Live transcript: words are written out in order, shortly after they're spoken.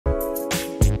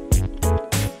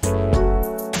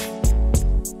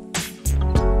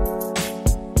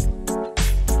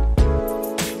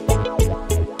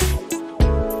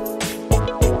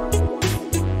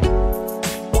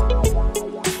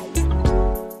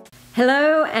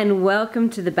Hello and welcome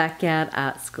to the Backyard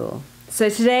Art School. So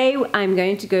today I'm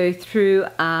going to go through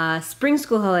our Spring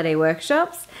School Holiday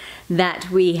workshops that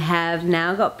we have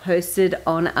now got posted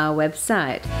on our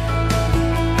website.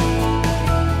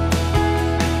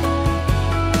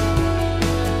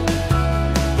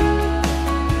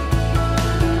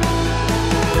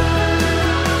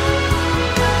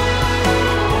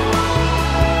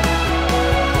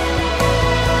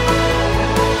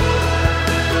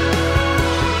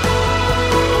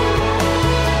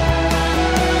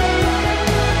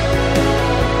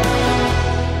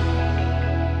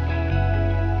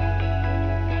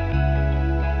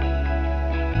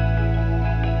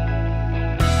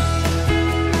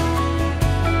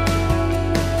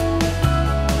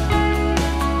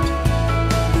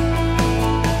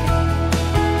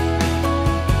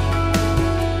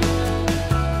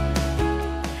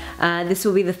 This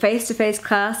will be the face-to-face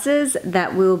classes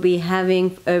that we'll be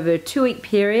having over a 2-week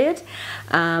period.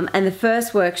 And the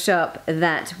first workshop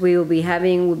that we will be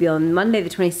having will be on Monday the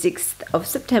 26th of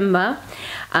September.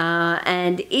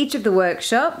 And each of the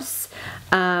workshops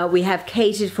we have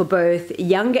catered for both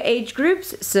younger age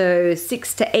groups, so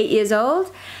 6 to 8 years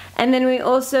old. And then we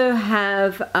also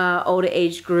have older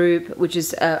age group, which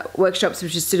is workshops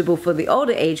which is suitable for the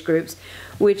older age groups,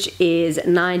 which is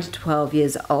 9 to 12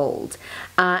 years old.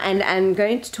 And I'm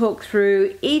going to talk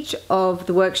through each of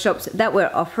the workshops that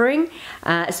we're offering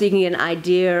so you can get an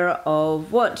idea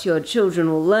of what your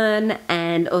children will learn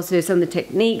and also some of the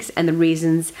techniques and the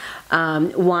reasons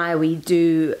why we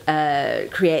do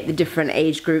create the different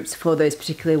age groups for those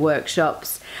particular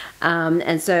workshops.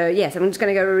 And so yes, I'm just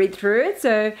going to go read through it.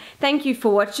 So thank you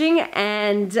for watching,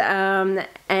 and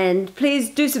please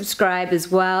do subscribe as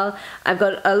well. I've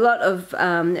got a lot of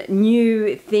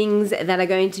new things that are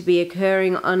going to be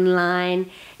occurring online,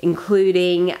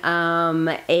 including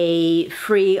a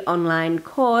free online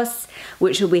course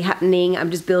which will be happening.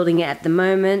 I'm just building it at the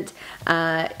moment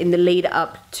in the lead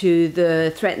up to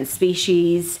the Threatened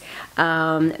Species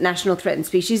National Threatened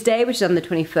Species Day, which is on the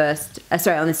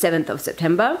 7th of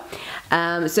September.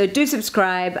 So do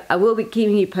subscribe. I will be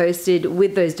keeping you posted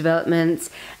with those developments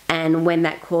and when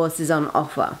that course is on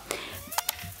offer.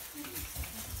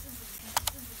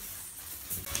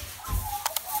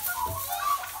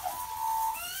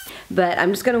 But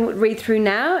I'm just going to read through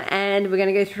now, and we're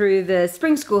going to go through the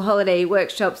Spring School Holiday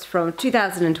workshops from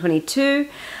 2022.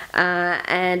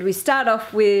 And we start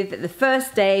off with the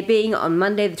first day being on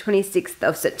Monday the 26th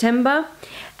of September.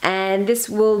 And this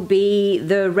will be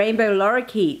the Rainbow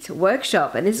Lorikeet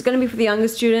workshop, and this is going to be for the younger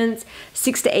students,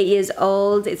 6 to 8 years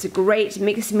old. It's a great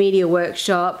mixed media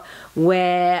workshop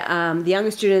where the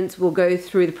younger students will go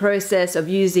through the process of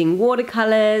using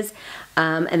watercolors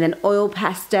and then oil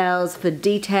pastels for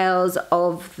details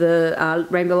of the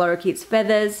Rainbow Lorikeet's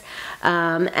feathers,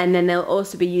 and then they'll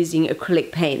also be using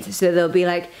acrylic paints. So there'll be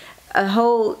like a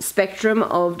whole spectrum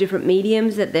of different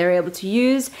mediums that they're able to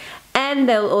use. And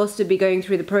they'll also be going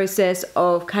through the process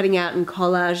of cutting out and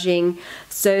collaging.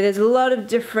 So there's a lot of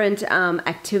different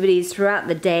activities throughout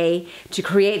the day to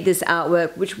create this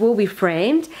artwork, which will be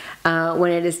framed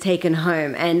when it is taken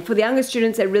home. And for the younger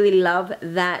students, I really love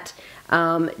that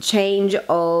change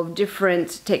of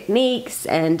different techniques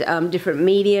and different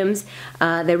mediums.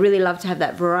 They really love to have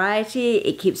that variety.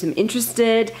 It keeps them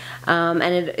interested, and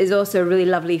it is also a really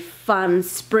lovely, fun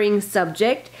spring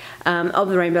subject of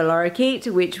the Rainbow Lorikeet,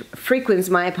 which frequents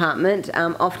my apartment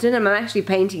often. And I'm actually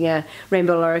painting a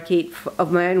Rainbow Lorikeet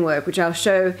of my own work, which I'll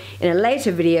show in a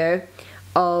later video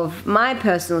of my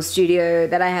personal studio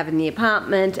that I have in the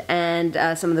apartment and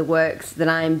some of the works that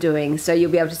I'm doing. So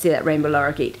you'll be able to see that Rainbow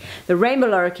Lorikeet. The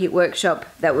Rainbow Lorikeet workshop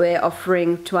that we're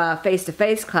offering to our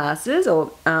face-to-face classes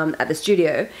or at the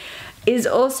studio is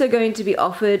also going to be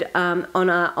offered on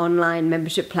our online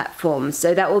membership platform.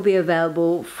 So that will be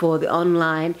available for the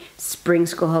online Spring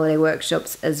School Holiday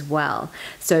workshops as well.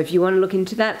 So if you want to look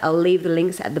into that, I'll leave the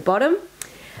links at the bottom.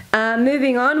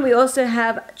 Moving on, we also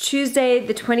have Tuesday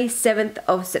the 27th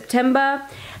of September,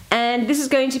 and this is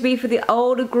going to be for the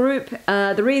older group.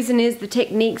 The reason is the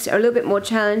techniques are a little bit more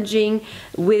challenging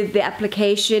with the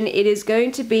application. It is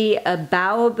going to be a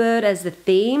bowerbird as the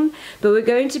theme, but we're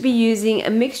going to be using a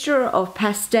mixture of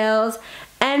pastels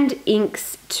and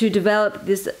inks to develop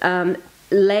this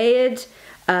layered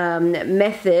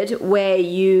method where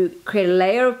you create a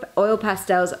layer of oil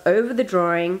pastels over the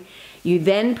drawing. You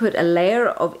then put a layer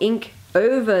of ink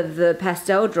over the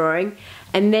pastel drawing,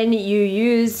 and then you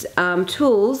use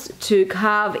tools to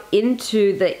carve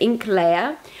into the ink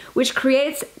layer, which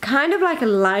creates kind of like a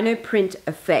lino print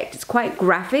effect. It's quite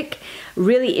graphic,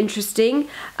 really interesting,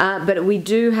 but we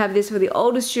do have this for the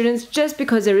older students just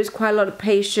because there is quite a lot of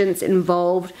patience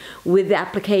involved with the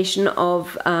application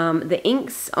of the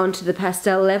inks onto the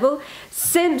pastel level.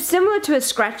 Similar to a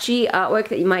scratchy artwork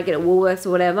that you might get at Woolworths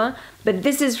or whatever, but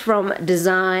this is from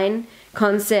design,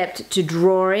 concept to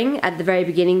drawing at the very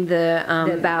beginning, the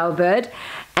bowerbird,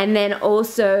 and then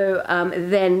also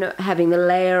then having the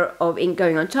layer of ink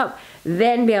going on top,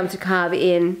 then be able to carve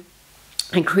in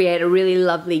and create a really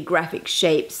lovely graphic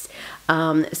shapes,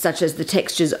 such as the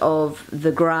textures of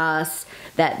the grass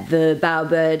that the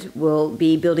bowerbird will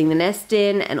be building the nest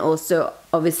in, and also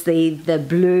obviously the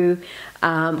blue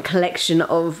collection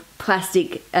of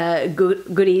plastic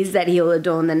goodies that he'll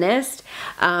adorn the nest,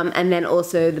 and then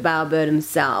also the bowerbird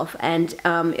himself. And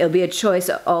it'll be a choice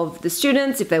of the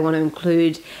students if they want to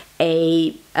include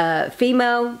a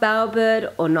female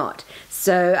bowerbird or not.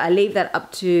 So I leave that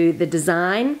up to the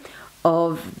design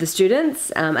of the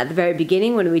students at the very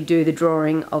beginning when we do the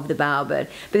drawing of the bowerbird.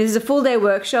 But this is a full day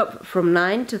workshop from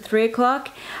 9 to 3 o'clock,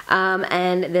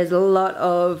 and there's a lot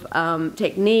of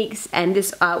techniques, and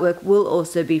this artwork will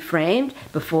also be framed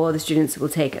before the students will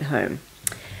take it home.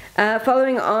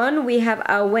 Following on, we have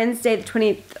our Wednesday the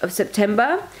 20th of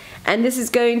September, and this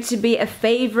is going to be a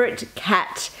favorite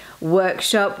cat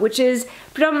workshop, which is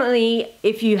predominantly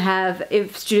if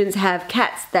students have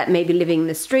cats that may be living in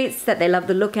the streets that they love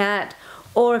to look at,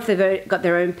 or if they've got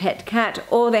their own pet cat,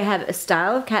 or they have a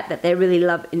style of cat that they really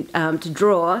love to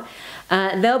draw.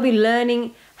 They'll be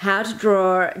learning how to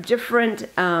draw different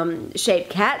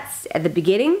shaped cats at the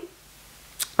beginning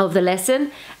of the lesson,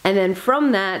 and then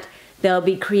from that they'll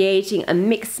be creating a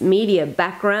mixed media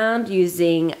background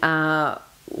using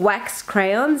wax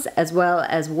crayons as well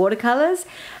as watercolors,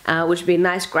 which would be a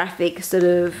nice graphic sort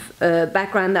of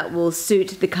background that will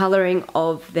suit the coloring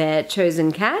of their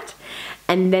chosen cat.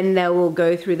 And then they will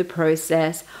go through the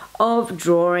process of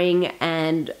drawing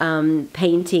and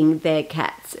painting their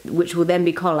cats, which will then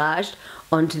be collaged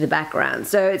onto the background.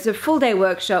 So it's a full day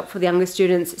workshop for the younger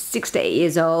students, 6 to 8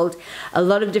 years old. A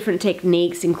lot of different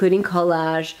techniques, including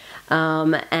collage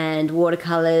and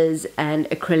watercolors and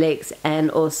acrylics and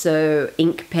also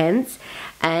ink pens.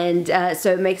 And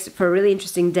so it makes it for a really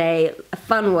interesting day, a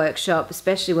fun workshop,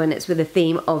 especially when it's with a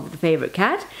theme of the favorite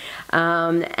cat.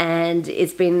 And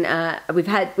it's been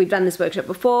we've done this workshop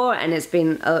before, and it's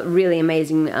been a really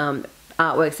amazing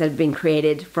artworks that have been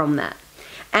created from that.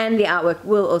 And the artwork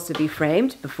will also be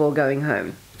framed before going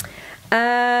home.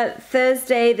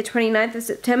 Thursday the 29th of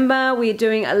September, we're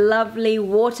doing a lovely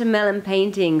watermelon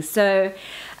painting. So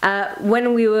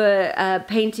when we were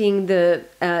painting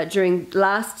during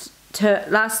last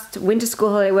winter school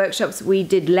holiday workshops, we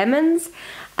did lemons,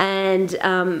 and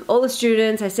all the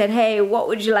students, I said, hey, what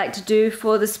would you like to do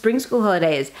for the spring school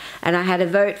holidays? And I had a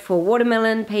vote for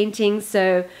watermelon painting.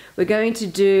 So we're going to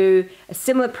do a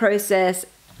similar process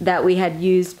that we had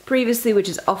used previously, which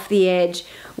is off the edge,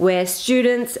 where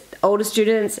students, older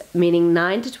students, meaning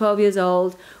 9 to 12 years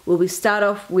old, will start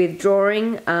off with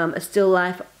drawing a still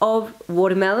life of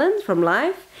watermelons from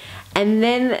life, and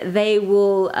then they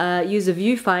will use a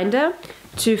viewfinder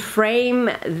to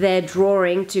frame their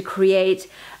drawing to create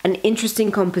an interesting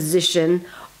composition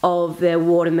of their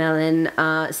watermelon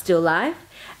still life.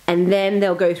 And then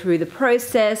they'll go through the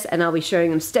process, and I'll be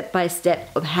showing them step by step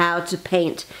of how to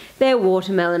paint their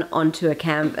watermelon onto a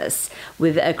canvas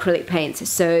with acrylic paints.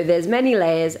 So there's many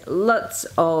layers, lots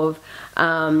of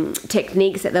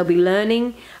techniques that they'll be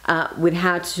learning with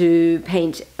how to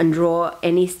paint and draw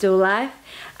any still life.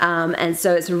 And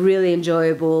so it's a really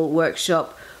enjoyable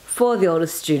workshop for the older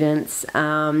students,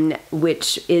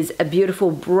 which is a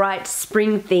beautiful, bright,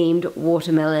 spring-themed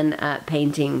watermelon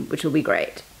painting, which will be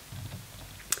great.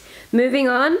 Moving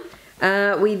on,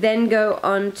 we then go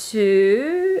on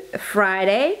to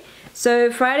Friday. So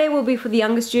Friday will be for the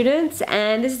younger students,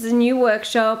 and this is a new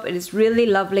workshop. It is really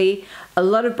lovely, a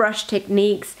lot of brush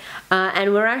techniques,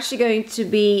 and we're actually going to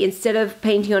be, instead of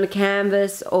painting on a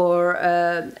canvas or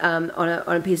on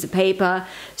a piece of paper,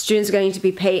 students are going to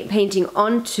be painting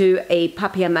onto a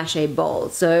papier-mâché bowl.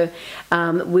 So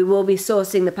we will be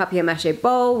sourcing the papier-mâché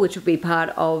bowl, which will be part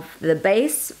of the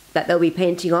base that they'll be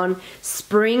painting on,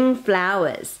 spring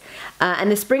flowers.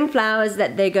 And the spring flowers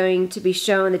that they're going to be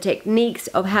shown the techniques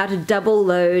of how to double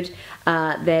load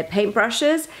their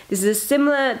paintbrushes. This is a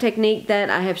similar technique that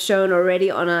I have shown already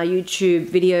on our YouTube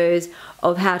videos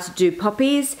of how to do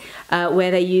poppies,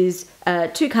 where they use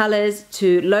 2 colors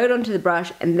to load onto the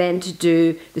brush and then to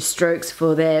do the strokes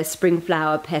for their spring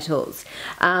flower petals.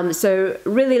 So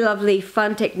really lovely,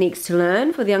 fun techniques to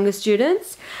learn for the younger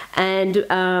students. And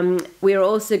we're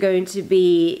also going to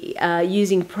be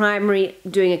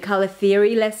doing a color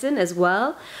theory lesson as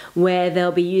well, where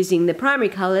they'll be using the primary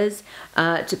colors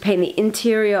to paint the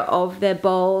interior of their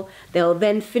bowl. They'll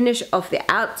then finish off the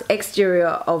exterior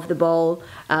of the bowl,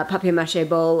 papier-mâché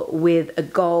bowl, with a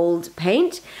gold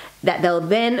paint that they'll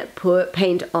then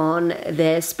paint on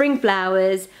their spring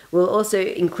flowers. We'll also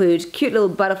include cute little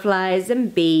butterflies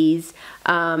and bees,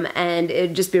 and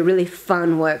it'll just be a really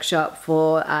fun workshop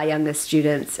for our younger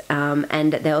students,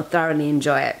 and they'll thoroughly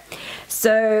enjoy it.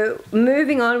 So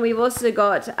moving on, we've also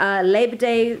got Labor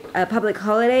Day, public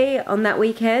holiday on that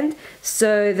weekend.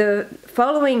 So the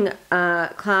following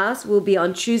class will be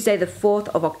on Tuesday the 4th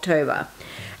of October.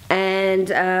 And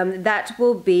that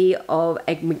will be of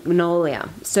a magnolia.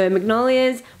 So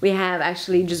magnolias we have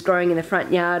actually just growing in the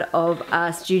front yard of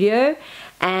our studio,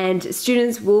 and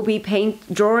students will be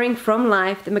drawing from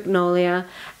life the magnolia,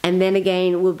 and then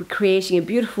again we'll be creating a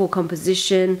beautiful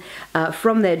composition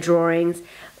from their drawings.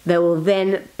 They will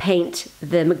then paint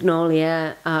the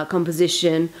magnolia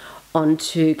composition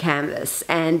onto canvas,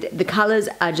 and the colors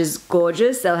are just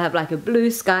gorgeous. They'll have like a blue,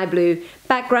 sky blue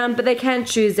background, but they can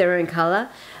choose their own color.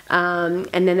 And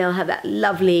then they'll have that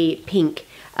lovely pink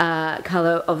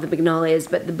color of the magnolias,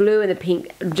 but the blue and the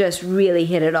pink just really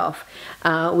hit it off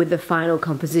with the final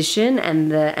composition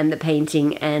and the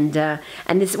painting. And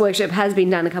this workshop has been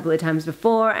done a couple of times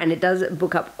before, and it does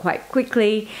book up quite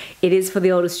quickly. It is for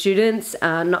the older students,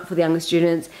 not for the younger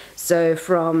students. So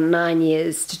from 9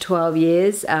 years to 12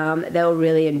 years, they'll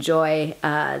really enjoy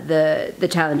the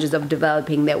challenges of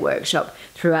developing their workshop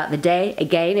throughout the day.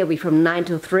 Again, it'll be from 9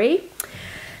 till 3.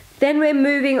 Then we're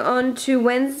moving on to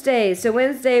Wednesday. So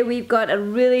Wednesday we've got a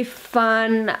really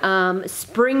fun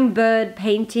spring bird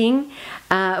painting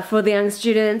for the young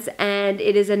students, and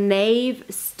it is a nave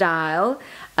style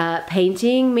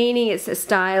painting, meaning it's a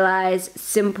stylized,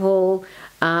 simple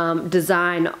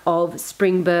design of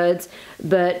spring birds.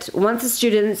 But once the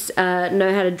students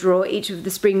know how to draw each of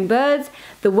the spring birds,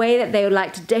 the way that they would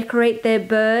like to decorate their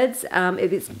birds,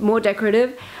 if it's more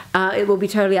decorative, it will be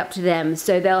totally up to them.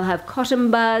 So they'll have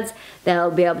cotton buds,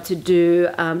 they'll be able to do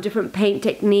different paint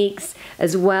techniques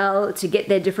as well to get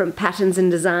their different patterns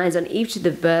and designs on each of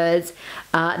the birds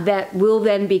that will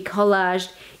then be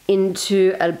collaged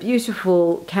into a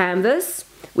beautiful canvas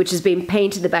which has been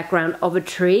painted the background of a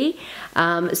tree.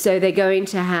 So they're going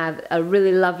to have a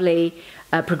really lovely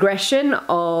progression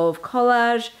of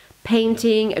collage,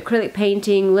 painting, acrylic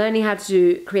painting, learning how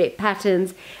to create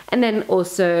patterns, and then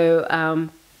also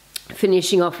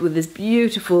finishing off with this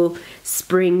beautiful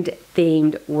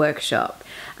spring-themed workshop.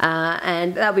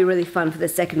 And that'll be really fun for the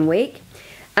second week.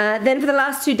 Then for the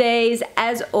last 2 days,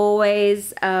 as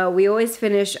always, we always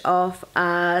finish off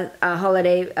our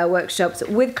holiday workshops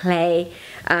with clay,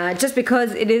 just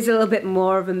because it is a little bit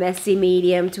more of a messy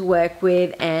medium to work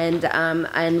with, and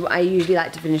I usually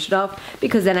like to finish it off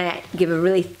because then I give a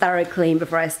really thorough clean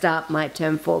before I start my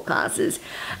term 4 classes.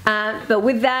 But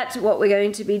with that, what we're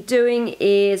going to be doing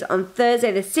is on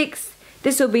Thursday the 6th,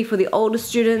 this will be for the older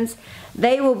students.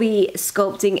 They will be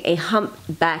sculpting a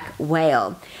humpback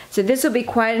whale. So this will be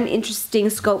quite an interesting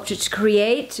sculpture to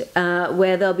create,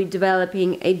 where they'll be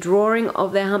developing a drawing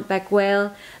of their humpback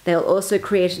whale. They'll also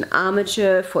create an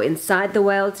armature for inside the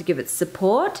whale to give it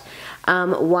support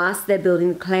whilst they're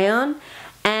building the clay on.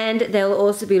 And they'll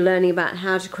also be learning about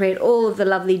how to create all of the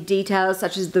lovely details,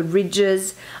 such as the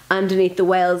ridges underneath the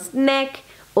whale's neck,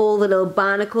 all the little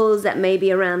barnacles that may be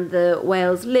around the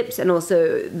whale's lips, and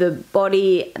also the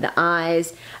body, the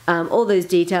eyes, all those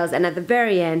details. And at the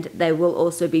very end, they will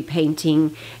also be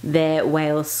painting their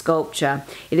whale sculpture.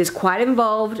 It is quite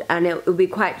involved, and it will be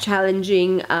quite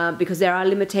challenging because there are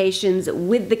limitations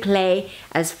with the clay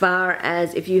as far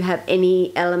as if you have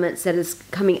any elements that is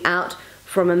coming out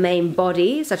from a main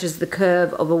body, such as the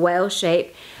curve of a whale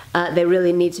shape. They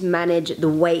really need to manage the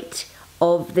weight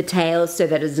of the tail so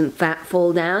that it doesn't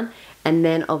fall down, and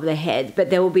then of the head. But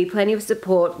there will be plenty of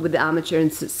support with the armature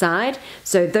inside.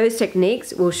 So those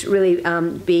techniques will really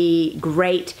be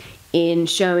great in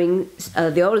showing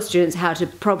the older students how to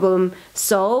problem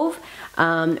solve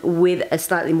with a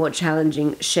slightly more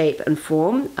challenging shape and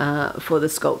form for the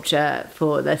sculpture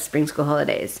for the spring school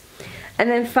holidays. And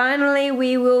then finally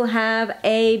we will have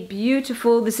a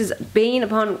beautiful, this has been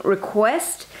upon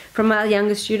request from our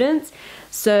younger students.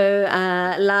 So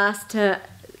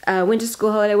winter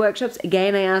school holiday workshops,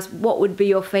 again, I asked what would be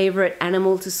your favorite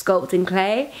animal to sculpt in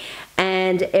clay,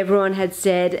 and everyone had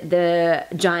said the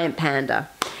giant panda.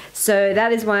 So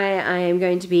that is why I am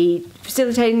going to be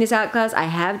facilitating this art class. I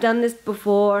have done this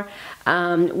before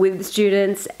with the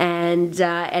students, and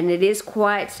it is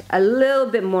quite a little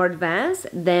bit more advanced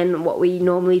than what we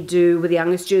normally do with the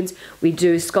younger students. We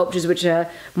do sculptures which are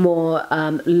more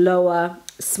lower,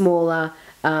 smaller,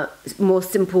 more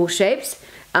simple shapes.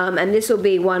 And this will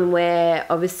be one where,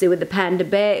 obviously, with the panda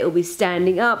bear, it will be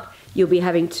standing up. You'll be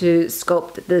having to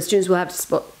sculpt. The students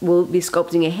will be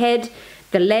sculpting a head,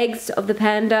 the legs of the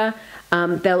panda.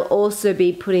 They'll also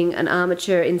be putting an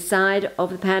armature inside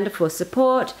of the panda for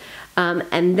support,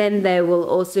 and then they will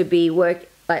also be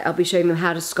I'll be showing them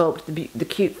how to sculpt the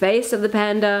cute face of the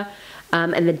panda,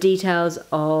 and the details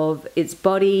of its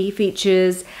body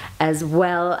features, as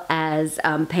well as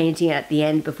painting it at the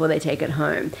end before they take it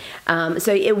home.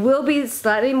 So it will be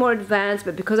slightly more advanced,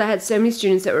 but because I had so many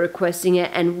students that were requesting it,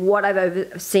 and what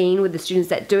I've seen with the students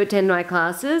that do attend my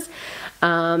classes,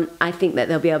 I think that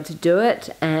they'll be able to do it,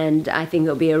 and I think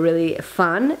it'll be a really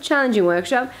fun, challenging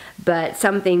workshop, but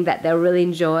something that they'll really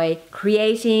enjoy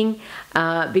creating,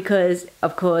 because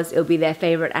of course it'll be their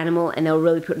favorite animal, and they'll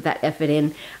really put that effort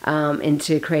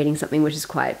into creating something which is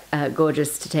quite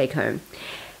gorgeous to take home.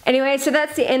 Anyway, so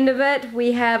that's the end of it.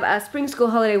 We have our spring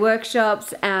school holiday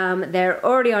workshops. They're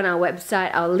already on our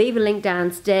website. I'll leave a link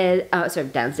downstairs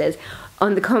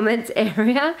on the comments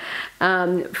area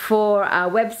for our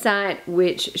website,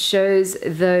 which shows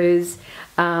those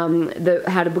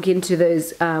how to book into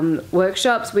those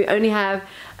workshops. We only have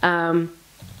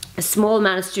a small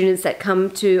amount of students that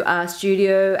come to our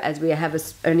studio, as we have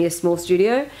only a small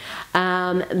studio,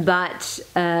 but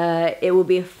it will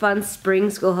be a fun spring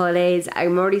school holidays.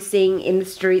 I'm already seeing in the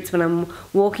streets when I'm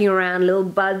walking around little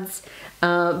buds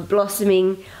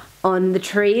blossoming on the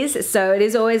trees. So it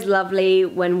is always lovely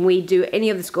when we do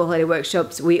any of the school holiday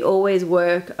workshops. We always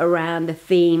work around the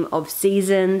theme of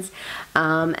seasons,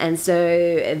 and so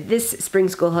this spring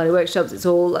school holiday workshops, it's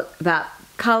all about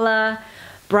color,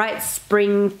 bright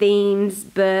spring themes,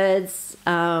 birds,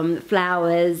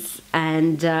 flowers,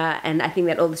 and I think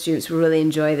that all the students will really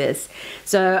enjoy this.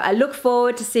 So I look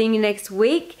forward to seeing you next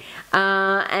week,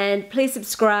 and please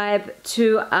subscribe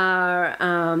to our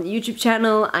YouTube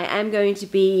channel. I am going to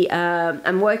be,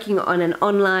 I'm working on an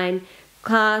online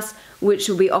class which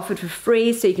will be offered for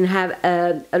free, so you can have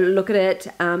a look at it,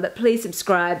 but please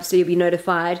subscribe so you'll be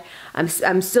notified.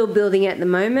 I'm still building it at the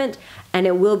moment, and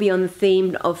it will be on the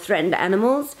theme of threatened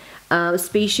animals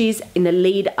species in the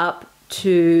lead up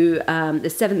to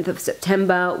the 7th of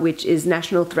September, which is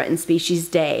National Threatened Species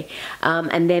Day,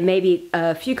 and there may be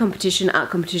a few art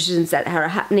competitions that are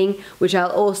happening, which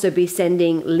I'll also be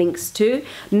sending links to.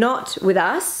 Not with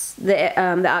us, the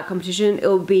art competition. It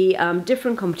will be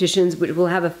different competitions which will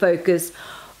have a focus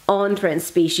on threatened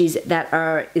species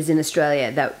that is in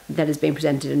Australia, that is being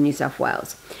presented in New South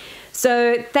Wales.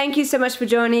 So thank you so much for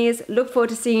joining us. Look forward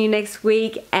to seeing you next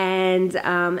week, and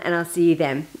I'll see you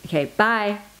then. Okay,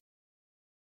 bye.